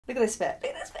Look at this fit.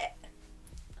 Look at this fit.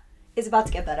 It's about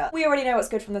to get better. We already know what's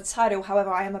good from the title,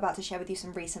 however I am about to share with you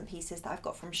some recent pieces that I've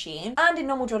got from Shein. And in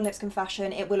normal Jordan Lipscombe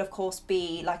fashion, it will of course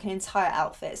be like an entire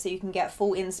outfit, so you can get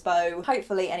full inspo.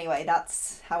 Hopefully, anyway,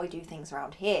 that's how we do things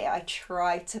around here. I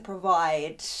try to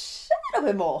provide a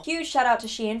little bit more. Huge shout out to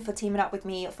Shein for teaming up with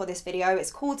me for this video.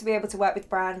 It's cool to be able to work with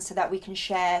brands so that we can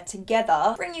share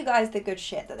together, bring you guys the good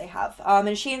shit that they have. And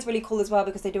Shein's really cool as well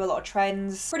because they do a lot of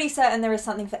trends. Pretty certain there is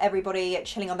something for everybody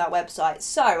chilling on that website.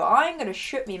 So I'm gonna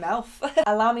shut me mouth.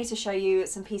 Allow me to show you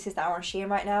some pieces that are on Shein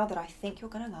right now that I think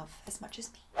you're gonna love as much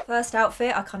as me. First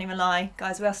outfit, I can't even lie.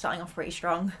 Guys, we are starting off pretty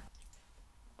strong.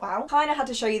 Wow. Kinda had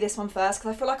to show you this one first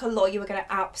because I feel like a lot of you are gonna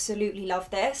absolutely love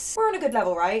this. We're on a good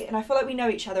level, right? And I feel like we know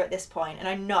each other at this point, and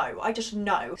I just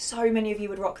know so many of you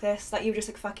would rock this. Like, you just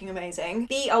look fucking amazing.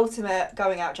 The ultimate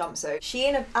going out jumpsuit.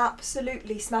 Shein have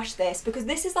absolutely smashed this because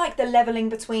this is like the leveling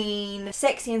between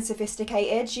sexy and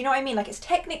sophisticated. Do you know what I mean? Like, it's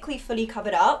technically fully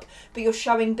covered up, but you're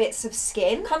showing bits of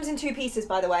skin. Comes in 2 pieces,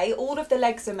 by the way. All of the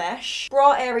legs are mesh.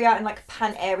 Bra area and like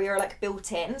pant area are like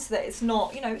built in so that it's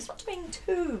not, you know, it's not being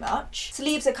too much.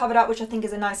 Sleeves are covered up, which I think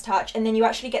is a nice touch, and then you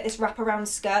actually get this wraparound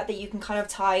skirt that you can kind of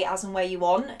tie as and where you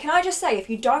want. Can I just say, if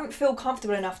you don't feel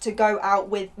comfortable enough to go out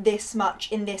with this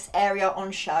much in this area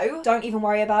on show, don't even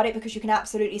worry about it because you can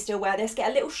absolutely still wear this.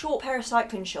 Get a little short pair of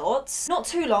cycling shorts, not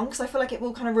too long because I feel like it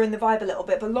will kind of ruin the vibe a little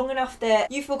bit, but long enough that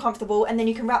you feel comfortable, and then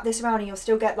you can wrap this around and you'll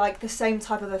still get like the same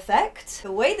type of effect.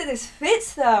 The way that this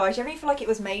fits though, I generally feel like it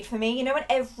was made for me. You know when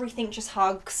everything just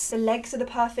hugs? The legs are the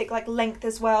perfect like length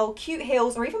as well. Cute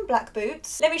heels or even black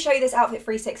boots. Let me show you this outfit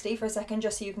 360 for a second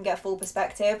just so you can get full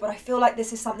perspective, but I feel like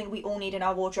this is something we all need in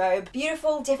our wardrobe.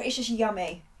 Beautiful, different, it's just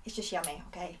yummy. It's just yummy,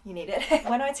 okay? You need it.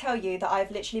 When I tell you that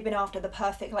I've literally been after the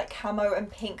perfect like camo and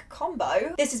pink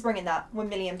combo, this is bringing that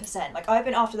 1,000,000%. Like, I've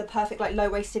been after the perfect like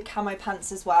low-waisted camo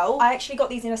pants as well. I actually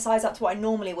got these in a size up to what I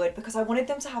normally would because I wanted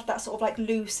them to have that sort of like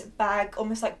loose bag,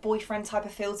 almost like boyfriend type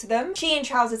of feel to them. Shein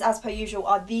trousers, as per usual,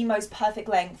 are the most perfect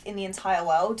length in the entire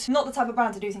world. Not the type of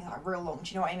brand to do things like real long, do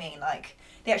you know what I mean? Like,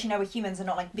 they actually know we're humans and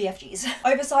not like BFGs.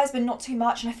 Oversized but not too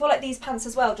much, and I feel like these pants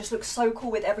as well just look so cool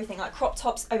with everything, like crop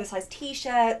tops, oversized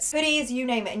t-shirts, hoodies, you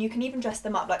name it, and you can even dress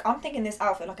them up. Like, I'm thinking this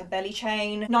outfit like a belly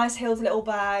chain, nice heels, little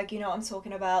bag, you know what I'm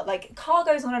talking about. Like,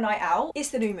 cargos on a night out, it's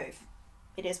the new move.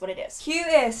 It is what it is.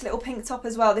 Cutest little pink top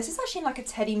as well. This is actually in like a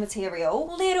teddy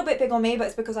material. A little bit big on me, but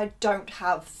it's because I don't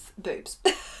have boobs.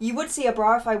 You would see a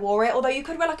bra if I wore it, although you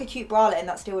could wear like a cute bralette and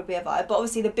that still would be a vibe. But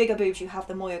obviously the bigger boobs you have,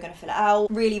 the more you're going to fill it out.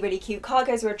 Really, really cute.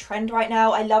 Cargos are a trend right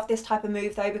now. I love this type of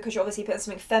move though because you're obviously putting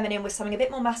something feminine with something a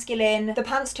bit more masculine. The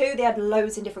pants too, they had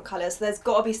loads in different colours, so there's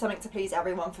got to be something to please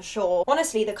everyone for sure.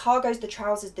 Honestly, the cargos, the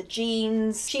trousers, the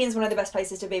jeans. Shein's one of the best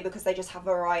places to be because they just have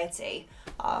variety.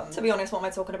 To be honest, what am I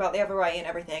talking about? They have variety in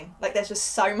everything. Like, there's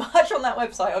just so much on that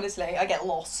website, honestly. I get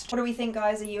lost. What do we think,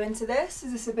 guys? Are you into this?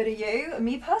 Is this a bit of you?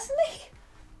 Me personally?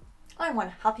 I'm one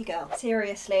happy girl.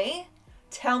 Seriously?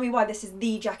 Tell me why this is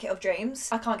the jacket of dreams.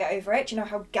 I can't get over it. Do you know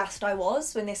how gassed I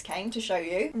was when this came to show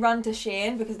you? Run to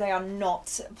Shein because they are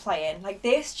not playing. Like,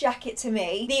 this jacket to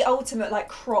me, the ultimate like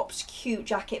cropped cute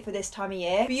jacket for this time of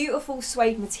year. Beautiful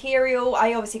suede material.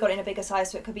 I obviously got it in a bigger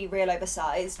size so it could be real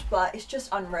oversized, but it's just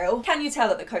unreal. Can you tell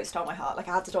that the coat stole my heart? Like,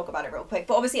 I had to talk about it real quick.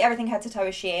 But obviously everything head to toe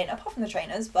is Shein, apart from the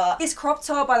trainers. But this crop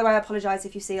top, by the way, I apologise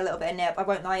if you see a little bit of nip. I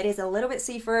won't lie, it is a little bit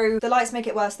see-through. The lights make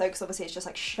it worse though because obviously it's just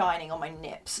like shining on my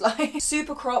nips. Like,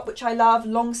 super crop, which I love,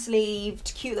 long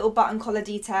sleeved, cute little button collar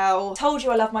detail. Told you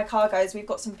I love my cargos. We've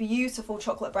got some beautiful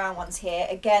chocolate brown ones here.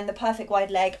 Again, the perfect wide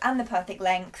leg and the perfect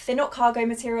length. They're not cargo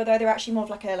material though, they're actually more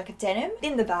of like a denim.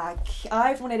 In the bag,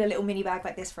 I've wanted a little mini bag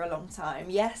like this for a long time.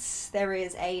 Yes, there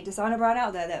is a designer brand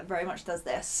out there that very much does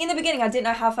this. In the beginning, I didn't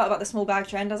know how I felt about the small bag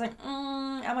trend. I was like,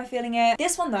 am I feeling it?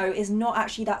 This one though is not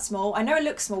actually that small. I know it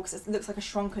looks small because it looks like a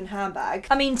shrunken handbag.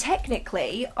 I mean,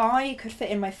 technically, I could fit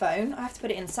in my phone. I have to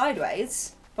put it in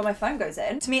sideways, but my phone goes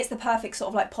in. To me, it's the perfect sort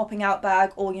of like popping out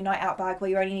bag or your night out bag where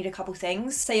you only need a couple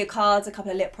things. Say your cards, a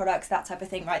couple of lip products, that type of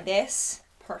thing. Right, this,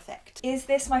 perfect. Is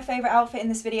this my favourite outfit in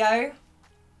this video?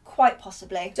 Quite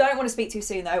possibly. Don't want to speak too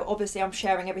soon though. Obviously I'm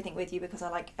sharing everything with you because I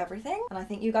like everything and I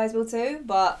think you guys will too,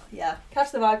 but yeah,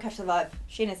 catch the vibe, catch the vibe.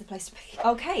 Shein is the place to be.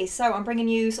 Okay, so I'm bringing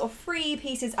you sort of 3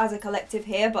 pieces as a collective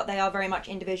here, but they are very much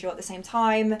individual at the same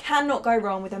time. Cannot go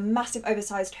wrong with a massive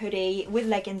oversized hoodie with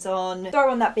leggings on.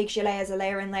 Throw on that big gilet as a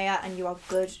layer and layer and you are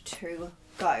good to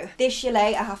go. This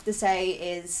gilet, I have to say,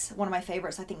 is one of my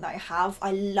favourites I think that I have.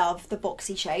 I love the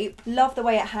boxy shape. Love the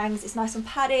way it hangs. It's nice and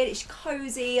padded. It's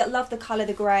cozy. I love the colour,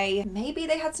 the grey. Maybe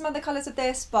they had some other colours of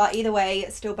this, but either way,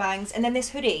 it still bangs. And then this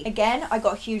hoodie. Again, I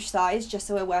got a huge size just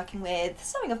so we're working with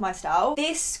something of my style.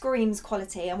 This screams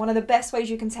quality, and one of the best ways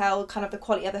you can tell kind of the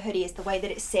quality of a hoodie is the way that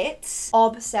it sits.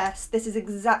 Obsessed. This is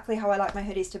exactly how I like my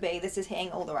hoodies to be. This is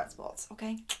hitting all the right spots,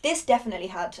 okay? This definitely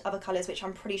had other colours, which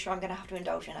I'm pretty sure I'm going to have to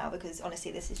indulge in now because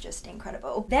honestly, this is just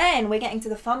incredible. Then we're getting to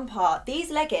the fun part. These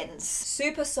leggings,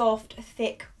 super soft,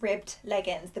 thick ribbed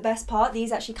leggings. The best part,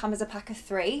 these actually come as a pack of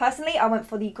 3. Personally, I went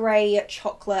for the grey,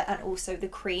 chocolate, and also the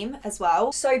cream as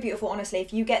well. So beautiful, honestly.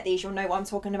 If you get these, you'll know what I'm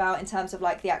talking about in terms of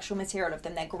like the actual material of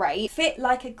them. They're great. Fit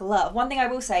like a glove. One thing I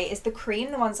will say is the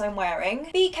cream, the ones I'm wearing,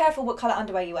 be careful what colour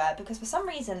underwear you wear because for some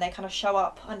reason they kind of show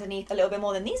up underneath a little bit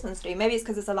more than these ones do. Maybe it's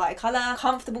because it's a lighter colour.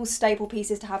 Comfortable staple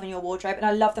pieces to have in your wardrobe, and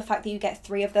I love the fact that you get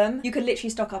 3 of them. You could literally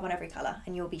stock up on every colour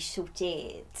and you'll be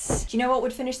sorted. Do you know what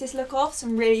would finish this look off?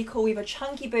 Some really cool either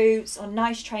chunky boots or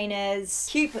nice trainers.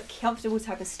 Cute but comfortable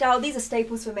type of style. These are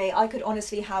staples for me. I could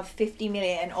honestly have 50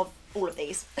 million of all of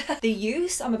these. The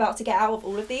use I'm about to get out of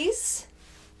all of these,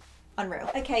 unreal.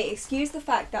 Okay, excuse the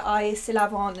fact that I still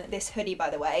have on this hoodie, by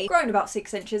the way. Grown about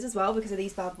 6 inches as well because of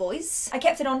these bad boys. I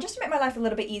kept it on just to make my life a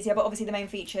little bit easier, but obviously the main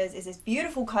features is this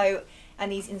beautiful coat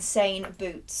and these insane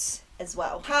boots as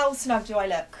well. How snug do I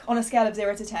look? On a scale of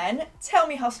 0 to 10, tell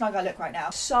me how snug I look right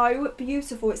now. So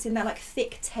beautiful. It's in that like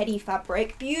thick teddy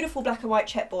fabric. Beautiful black and white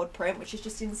checkerboard print, which is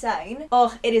just insane.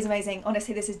 Oh, it is amazing.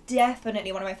 Honestly, this is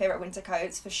definitely one of my favourite winter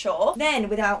coats for sure. Then,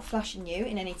 without flashing you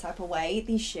in any type of way,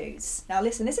 these shoes. Now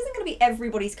listen, this isn't going to be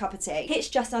everybody's cup of tea. Hitch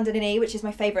just under the knee, which is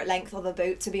my favourite length of a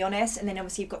boot, to be honest. And then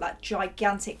obviously you've got that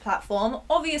gigantic platform.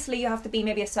 Obviously, you have to be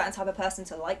maybe a certain type of person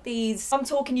to like these. I'm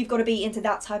talking you've got to be into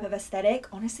that type of aesthetic.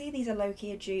 Honestly, these are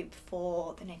low-key a dupe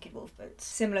for the Naked Wolf boots.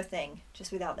 Similar thing,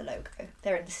 just without the logo.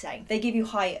 They're insane. They give you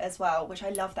height as well, which I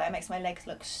love that. It makes my legs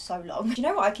look so long. Do you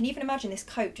know what? I can even imagine this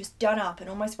coat just done up and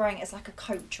almost wearing it as like a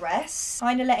coat dress.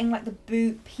 Kind of letting like the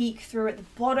boot peek through at the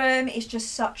bottom. It's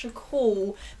just such a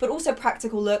cool, but also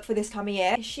practical look for this time of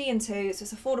year. It's Shein too, so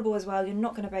it's affordable as well. You're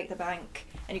not going to break the bank.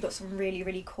 And you've got some really,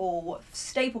 really cool,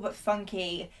 staple but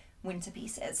funky winter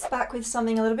pieces. Back with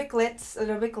something a little bit glitz, a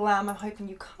little bit glam. I'm hoping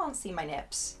you can't see my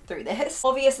nips through this.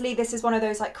 Obviously, this is one of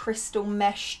those like crystal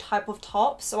mesh type of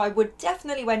tops, so I would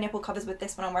definitely wear nipple covers with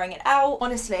this when I'm wearing it out.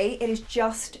 Honestly, it is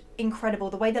just incredible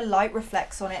the way the light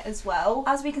reflects on it as well.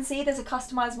 As we can see, there's a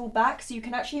customizable back, so you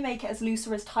can actually make it as loose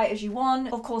or as tight as you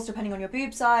want, of course depending on your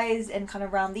boob size and kind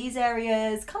of around these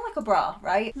areas, kind of like a bra,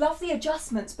 right? Love the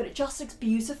adjustments, but it just looks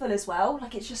beautiful as well.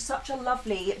 Like, it's just such a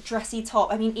lovely dressy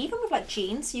top. I mean, even with like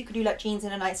jeans, you could do like jeans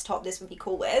and a nice top, this would be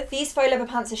cool with. These faux leather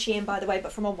pants are Shein, by the way,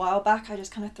 but from a while back I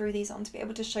just kind of threw these on to be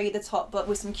able to show you the top, but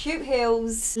with some cute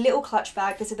heels, little clutch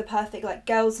bag. This is the perfect like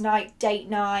girls night, date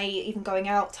night, even going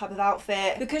out type of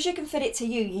outfit, because you can fit it to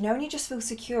you, you know, and you just feel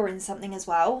secure in something as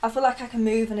well. I feel like I can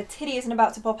move and a titty isn't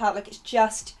about to pop out. Like, it's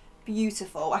just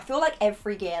beautiful. I feel like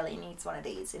every girlie needs one of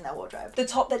these in their wardrobe. The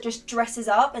top that just dresses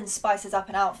up and spices up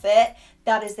an outfit,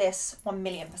 that is this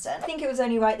 1,000,000%. I think it was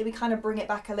only right that we kind of bring it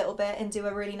back a little bit and do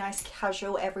a really nice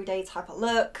casual everyday type of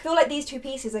look. I feel like these two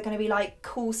pieces are going to be like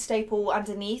cool staple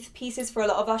underneath pieces for a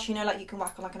lot of us, you know, like you can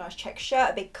whack on like a nice check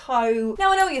shirt, a big coat.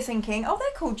 Now I know what you're thinking, oh, they're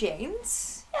cool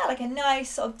jeans. Yeah, like a nice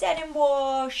sort of denim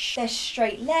wash. They're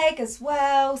straight leg as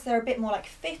well, so they're a bit more like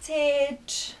fitted.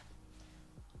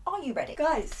 Are you ready?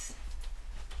 Guys,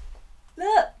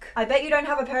 look. I bet you don't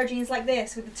have a pair of jeans like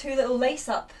this with the 2 little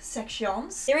lace-up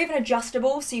sections. They're even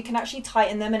adjustable, so you can actually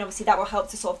tighten them, and obviously that will help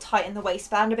to sort of tighten the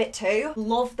waistband a bit too.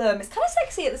 Love them. It's kind of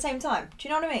sexy at the same time. Do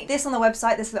you know what I mean? This on the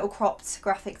website, this little cropped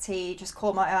graphic tee just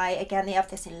caught my eye. Again, they have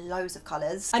this in loads of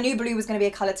colours. I knew blue was going to be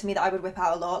a colour to me that I would whip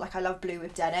out a lot. Like, I love blue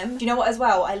with denim. Do you know what as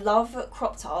well? I love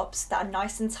crop tops that are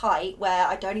nice and tight where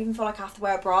I don't even feel like I have to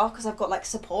wear a bra because I've got like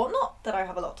support. Not that I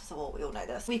have a lot to support, we all know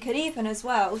this. We could even as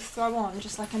well throw on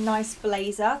just like a nice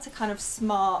blazer to kind of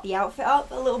smart the outfit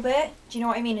up a little bit. Do you know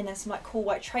what I mean? And then some like cool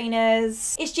white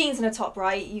trainers. It's jeans and a top,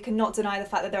 right? You cannot deny the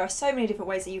fact that there are so many different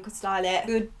ways that you could style it.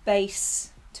 Good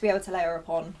base to be able to layer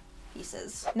upon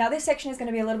pieces. Now this section is going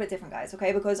to be a little bit different, guys,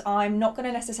 okay, because I'm not going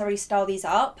to necessarily style these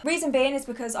up. Reason being is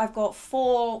because I've got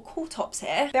 4 cool tops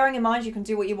here. Bearing in mind you can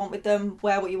do what you want with them,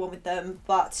 wear what you want with them,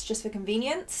 but just for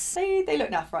convenience, they look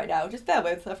naff right now. Just bear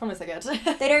with, I promise they're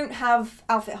good. They don't have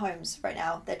outfit homes right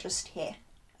now, they're just here.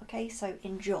 Okay, so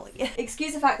enjoy.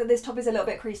 Excuse the fact that this top is a little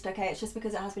bit creased, okay? It's just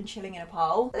because it has been chilling in a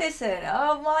pile. Listen,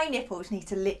 oh, my nipples need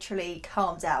to literally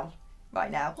calm down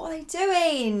right now. What are they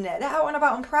doing? They're out and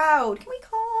about and proud. Can we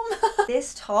calm?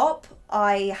 This top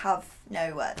I have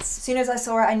No words. As soon as I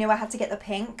saw it, I knew I had to get the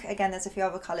pink. Again, there's a few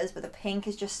other colours, but the pink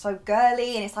is just so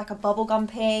girly and it's like a bubblegum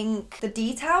pink. The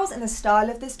details and the style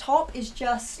of this top is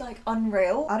just like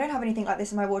unreal. I don't have anything like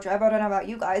this in my wardrobe. I don't know about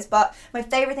you guys, but my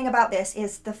favourite thing about this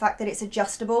is the fact that it's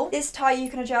adjustable. This tie you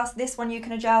can adjust, this one you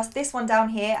can adjust, this one down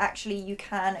here, actually you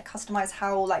can customise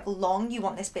how like long you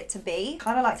want this bit to be.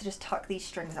 Kind of like to just tuck these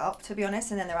strings up, to be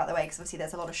honest, and then they're out the way because obviously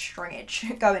there's a lot of stringage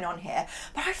going on here.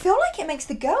 But I feel like it makes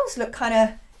the girls look kind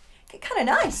of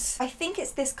nice. I think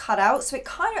it's this cutout, so it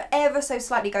kind of ever so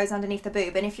slightly goes underneath the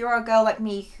boob, and if you're a girl like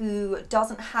me who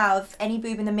doesn't have any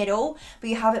boob in the middle but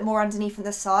you have it more underneath from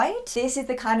the side, this is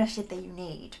the kind of shit that you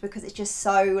need because it's just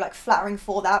so like flattering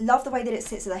for that. Love the way that it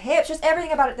sits at the hips, just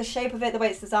everything about it, the shape of it, the way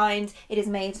it's designed, it is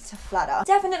made to flatter.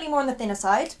 Definitely more on the thinner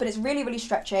side, but it's really, really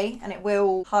stretchy and it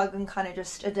will hug and kind of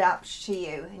just adapt to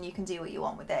you and you can do what you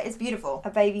want with it. It's beautiful.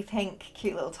 A baby pink,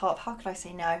 cute little top. How could I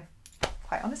say no?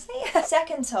 Quite honestly.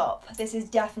 Second top, this is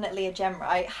definitely a gem,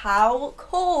 right? How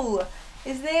cool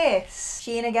is this?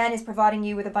 Shein again is providing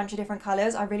you with a bunch of different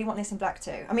colours. I really want this in black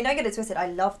too. I mean, don't get it twisted, I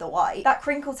love the white. That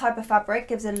crinkle type of fabric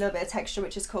gives it a little bit of texture,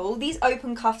 which is cool. These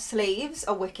open cuff sleeves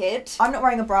are wicked. I'm not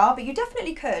wearing a bra, but you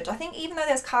definitely could. I think even though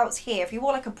there's cutouts here, if you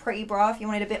wore like a pretty bra, if you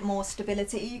wanted a bit more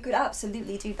stability, you could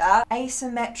absolutely do that.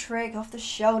 Asymmetric, off the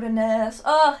shoulderness.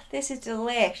 Oh, this is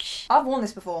delish. I've worn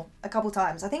this before a couple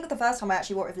times. I think the first time I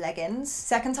actually wore it with leggings.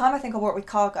 Second time I think I wore it with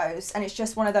cargos, and it's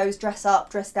just one of those dress up,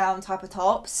 dress down type of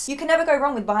tops. You can never go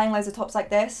wrong with buying loads of tops like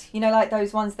this, you know, like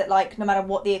those ones that like no matter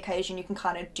what the occasion you can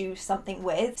kind of do something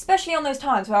with, especially on those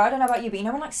times where, I don't know about you, but you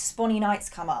know when like sponny nights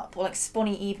come up or like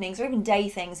sponny evenings or even day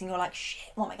things and you're like,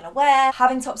 shit, what am I gonna wear?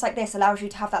 Having tops like this allows you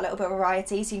to have that little bit of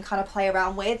variety, so you can kind of play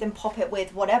around with and pop it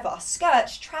with whatever,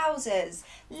 skirts, trousers,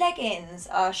 leggings,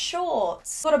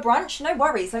 shorts. Got a brunch? No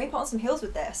worries, let me put on some heels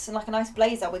with this and like a nice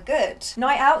blazer, we're good.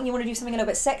 Night out and you want to do something a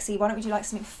little bit sexy, why don't we do like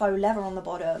something faux leather on the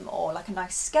bottom or like a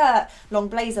nice skirt, long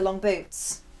blazer, long boots.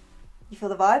 You feel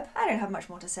the vibe? I don't have much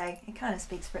more to say. It kind of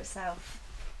speaks for itself.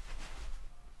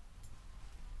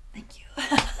 Thank you.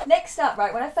 Next up,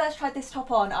 right, when I first tried this top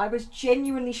on, I was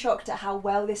genuinely shocked at how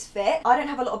well this fit. I don't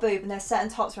have a lot of boob and there's certain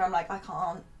tops where I'm like, I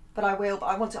can't, but I will, but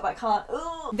I want to, but I can't.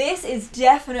 Ugh. This is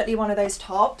definitely one of those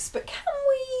tops, but can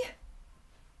we...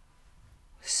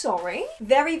 Sorry.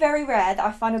 Very, very rare that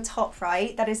I find a top,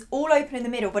 right, that is all open in the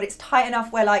middle, but it's tight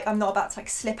enough where like I'm not about to like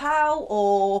slip out,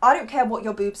 or I don't care what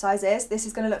your boob size is, this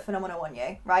is gonna look phenomenal on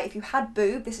you, right? If you had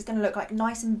boob, this is gonna look like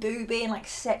nice and booby and like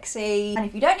sexy. And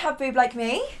if you don't have boob like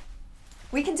me,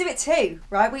 we can do it too,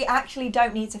 right? We actually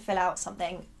don't need to fill out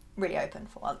something really open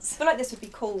for once. I feel like this would be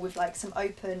cool with like some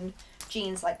open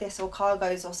jeans like this or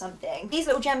cargos or something. These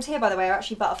little gems here, by the way, are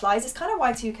actually butterflies. It's kind of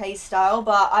Y2K style,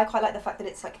 but I quite like the fact that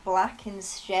it's like black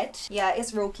instead. Yeah,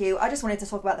 it's real cute. I just wanted to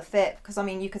talk about the fit because I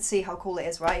mean, you could see how cool it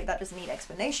is, right? That doesn't need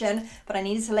explanation, but I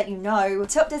needed to let you know.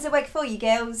 Top does it work for you,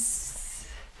 girls?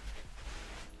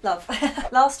 Love.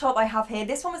 Last top I have here,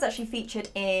 this one was actually featured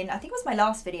in, I think it was my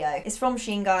last video. It's from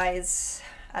Shein, guys.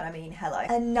 And I mean, hello.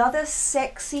 Another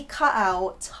sexy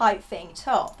cutout type thing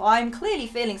top. I'm clearly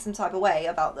feeling some type of way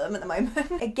about them at the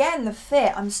moment. Again, the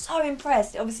fit, I'm so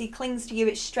impressed. It obviously clings to you,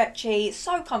 it's stretchy, it's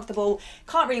so comfortable.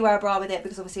 Can't really wear a bra with it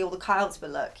because obviously all the cutouts,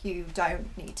 but look, you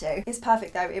don't need to. It's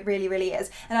perfect though, it really, really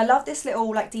is. And I love this little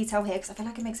like detail here because I feel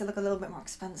like it makes it look a little bit more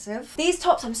expensive. These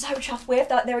tops I'm so chuffed with,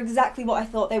 that they're exactly what I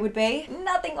thought they would be.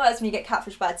 Nothing worse when you get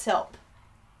catfished by a top.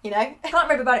 You know? I can't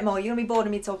rip about it more, you're gonna be bored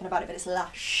of me talking about it, but it's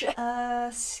lush.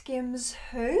 Skims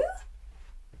who?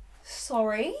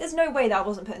 Sorry. There's no way that I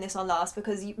wasn't putting this on last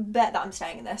because you bet that I'm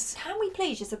staying in this. Can we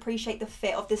please just appreciate the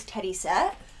fit of this teddy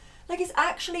set? Like, it's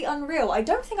actually unreal. I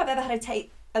don't think I've ever had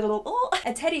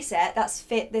a teddy set that's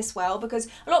fit this well, because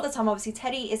a lot of the time obviously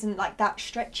teddy isn't like that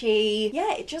stretchy.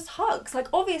 Yeah, it just hugs. Like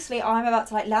obviously I'm about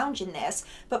to like lounge in this,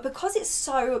 but because it's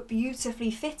so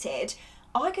beautifully fitted,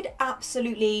 I could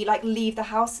absolutely like leave the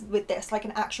house with this, like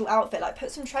an actual outfit, like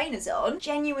put some trainers on.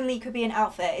 Genuinely could be an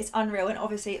outfit. It's unreal, and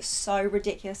obviously it's so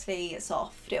ridiculously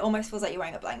soft. It almost feels like you're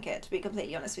wearing a blanket, to be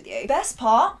completely honest with you. Best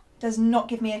part, does not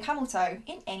give me a camel toe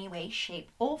in any way, shape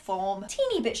or form.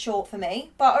 Teeny bit short for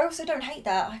me, but I also don't hate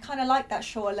that. I kind of like that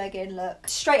shorter leg-in look.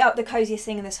 Straight up the coziest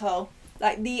thing in this haul.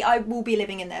 Like I will be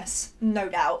living in this, no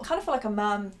doubt. I kind of feel like a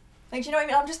mum. Like, do you know what I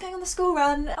mean? I'm just going on the school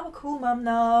run. I'm a cool mum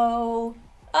though.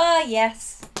 Ah,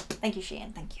 yes. Thank you,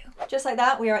 Shein. Thank you. Just like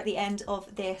that, we are at the end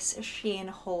of this Shein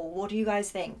haul. What do you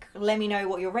guys think? Let me know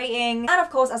what you're rating. And of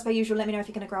course, as per usual, let me know if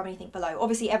you're going to grab anything below.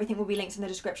 Obviously, everything will be linked in the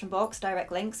description box,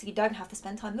 direct links, so you don't have to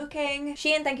spend time looking.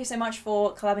 Shein, thank you so much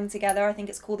for collabing together. I think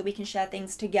it's cool that we can share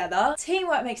things together.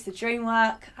 Teamwork makes the dream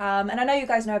work. And I know you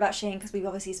guys know about Shein because we've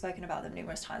obviously spoken about them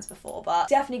numerous times before, but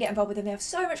definitely get involved with them. They have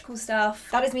so much cool stuff.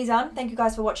 That is me done. Thank you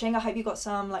guys for watching. I hope you got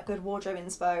some like good wardrobe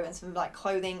inspo and some like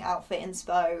clothing outfit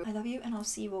inspo. I love you and I'll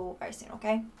see you all very soon,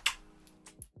 okay?